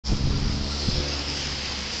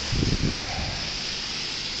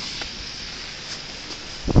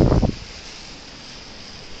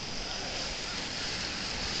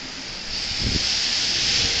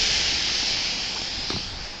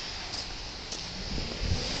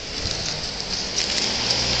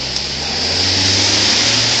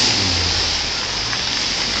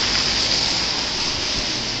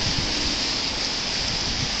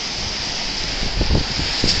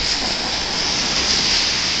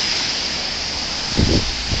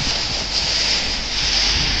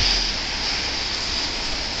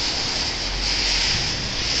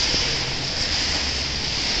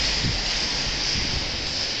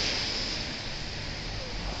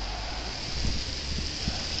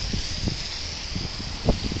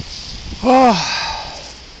Oh, le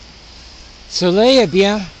soleil est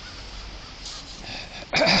bien.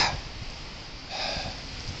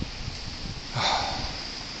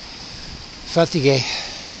 Fatigué.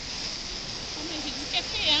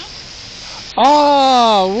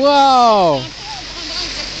 Oh, wow.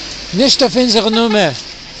 Nicht auf unsere Nummer.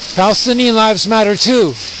 Palestinian lives matter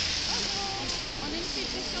too.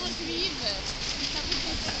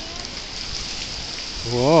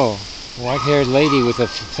 Whoa, white-haired lady with a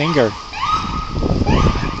finger.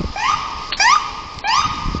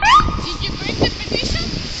 Did you bring the petition?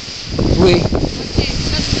 Oui. Okay,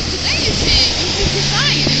 because today is easy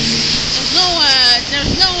fine.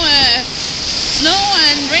 There's no snow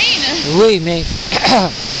and rain. Oui, mais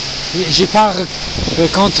j'ai pas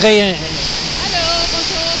rencontré. Allô,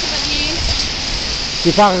 bonjour, ça va bien?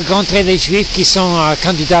 J'ai pas rencontré les Juifs qui sont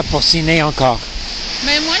candidats pour signer encore.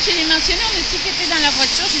 Mais moi, je l'ai mentionné, on a étiqueté dans la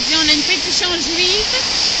voiture. J'ai dit, on a une pétition juive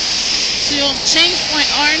sur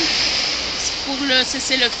change.org pour le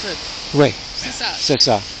cesser le feu. Oui, C'est ça. c'est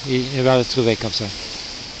ça. Il va le trouver comme ça.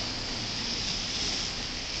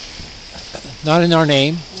 Not in our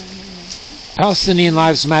name. Palestinian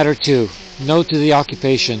lives matter too. No to the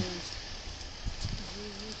occupation.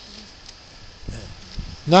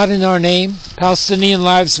 Not in our name. Palestinian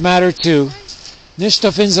lives matter too. Nicht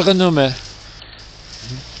auf unsere Nummer.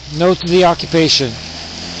 No to the occupation.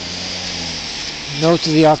 No to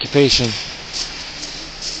the occupation.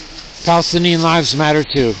 Palestinian lives matter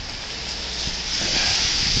too.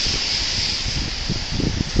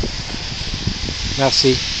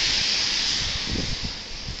 Merci.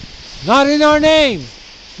 Not in our name.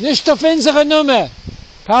 Nicht auf unsere Nummer.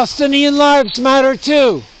 Palestinian lives matter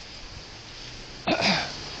too.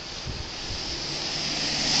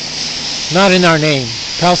 Not in our name.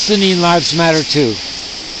 Palestinian lives matter too.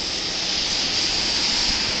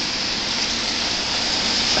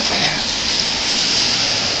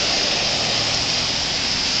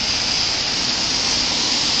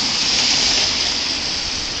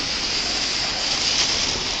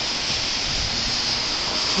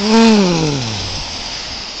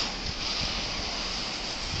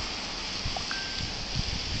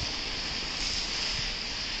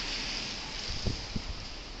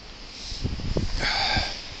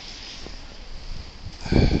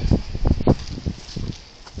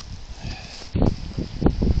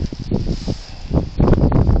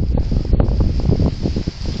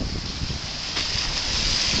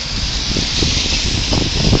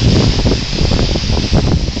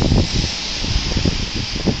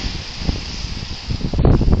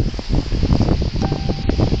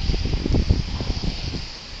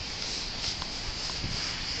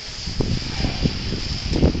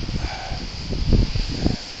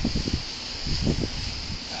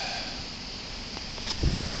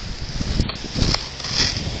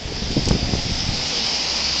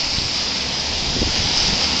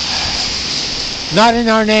 Not in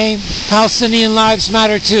our name. Palestinian lives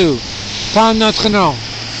matter too. Pas en notre nom.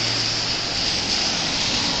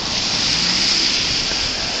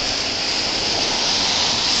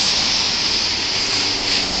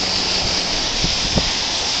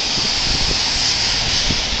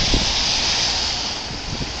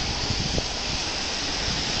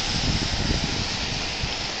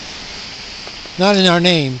 Not in our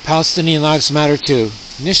name. Palestinian lives matter too.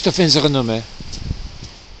 Nicht auf unsere Nummer.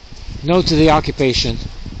 No to the occupation.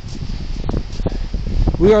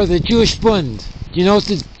 We are the Jewish Bund. Do you know what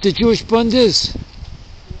the Jewish Bund is?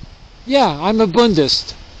 Yeah, I'm a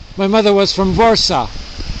Bundist. My mother was from Warsaw.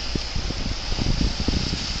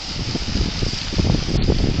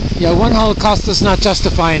 Yeah, one Holocaust does not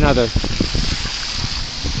justify another.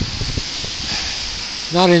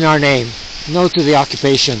 Not in our name. No to the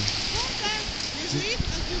occupation.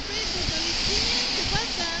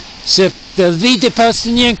 La vie des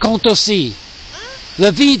Palestiniens compte aussi.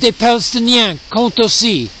 La vie des Palestiniens compte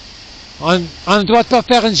aussi. On ne doit pas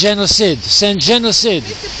faire un génocide. C'est un génocide.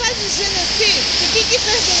 Mais c'est pas du génocide. C'est qui fait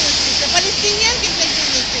le génocide? C'est Palestinien qui fait le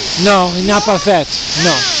génocide. Non, il n'a pas fait. Non.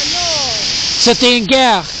 Non. C'était une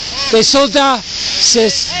guerre. Des soldats.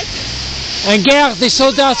 C'est une guerre. Des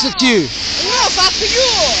soldats se tuent. Non, pas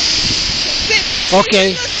toujours. Ok. C'est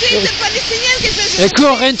le génocide des Palestiniens qui fait le La génocide.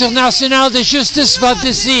 Cour internationale de justice va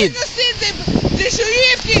décider. Des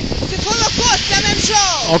juifs qui... C'est Holocaust, c'est la même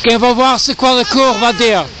chose. Ok, on va voir ce quoi la Cour va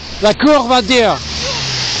dire. La Cour va dire.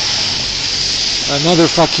 Another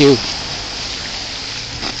fuck you.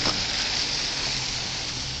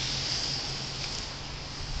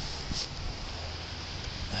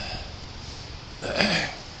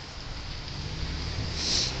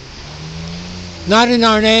 Not in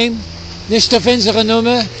our name. Nicht auf unsere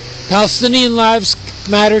Nummer. Palestinian lives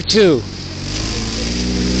matter too.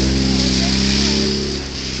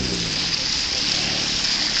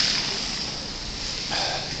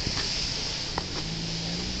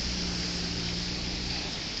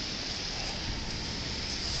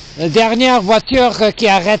 La dernière voiture qui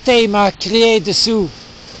a arrêté m'a crié dessous.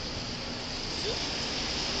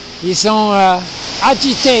 Ils sont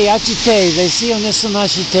agités. Les sionistes sont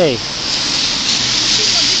agités.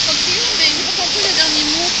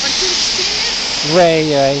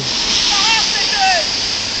 Oui.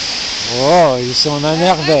 Oh, ils sont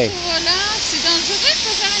énervés. Voilà, c'est dangereux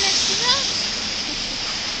pour faire un accident.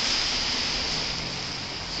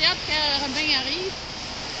 J'ai hâte que Robin arrive.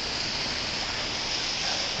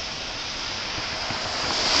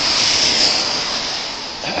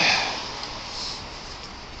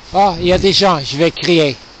 Ah, il y a des gens, je vais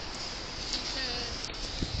crier.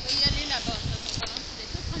 Je vais y aller là-bas.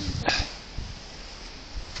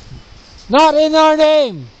 Not in our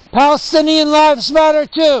name. Palestinian lives matter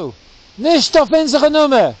too. Nicht auf unsere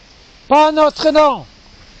Nummer. Pas notre nom.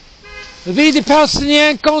 La vie des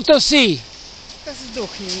Palestiniens compte aussi. Das ist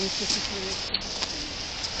doch nicht.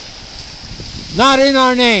 Not in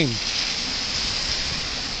our name.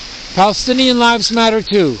 Palestinian lives matter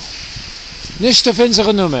too. Nicht auf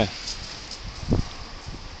unsere Nummer.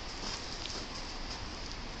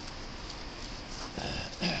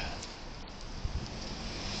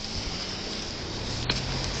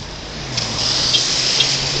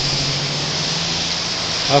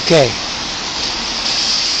 Okay.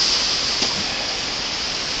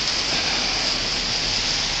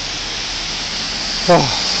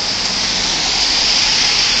 Oh.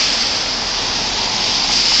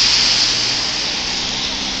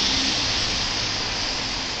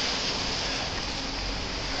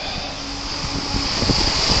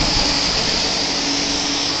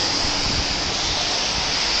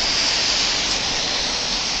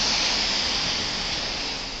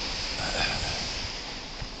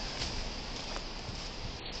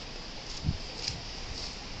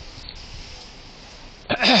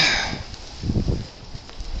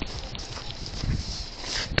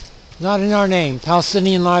 Not in our name.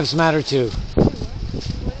 Palestinian lives matter too.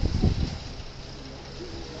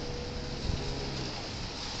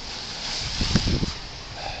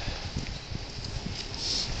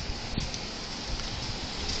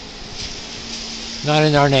 Not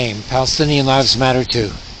in our name. Palestinian lives matter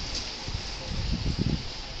too.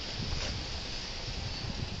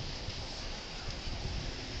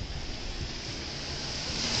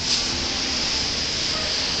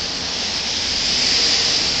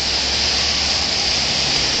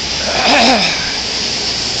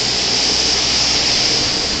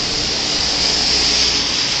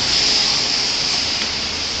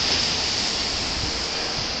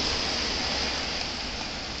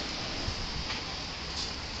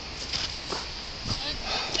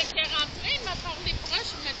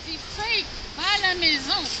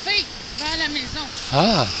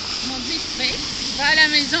 Ah. Ils m'ont dit fake, va à la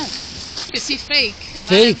maison. Que c'est fake.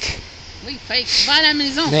 Fake? Oui, fake, va à la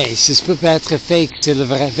maison. Mais ça peut pas être fake, c'est la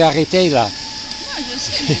vérité là. Non, je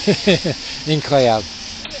sais. Incroyable.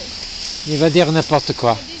 Il va dire n'importe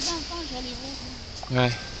quoi. Il y a des enfants, je vais les voir.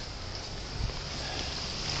 Ouais.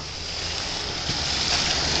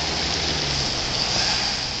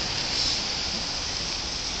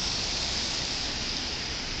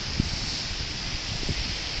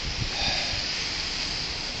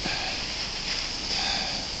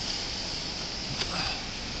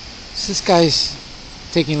 This guy's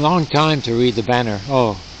taking a long time to read the banner.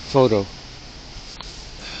 Oh, photo.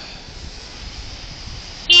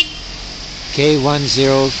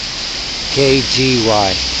 K10KGY.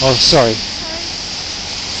 Oh, sorry.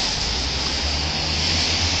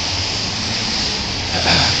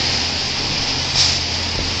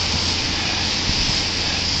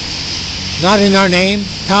 Not in our name.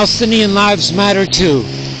 Palestinian lives matter too.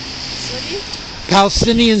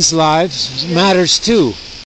 Palestinians' lives matters too.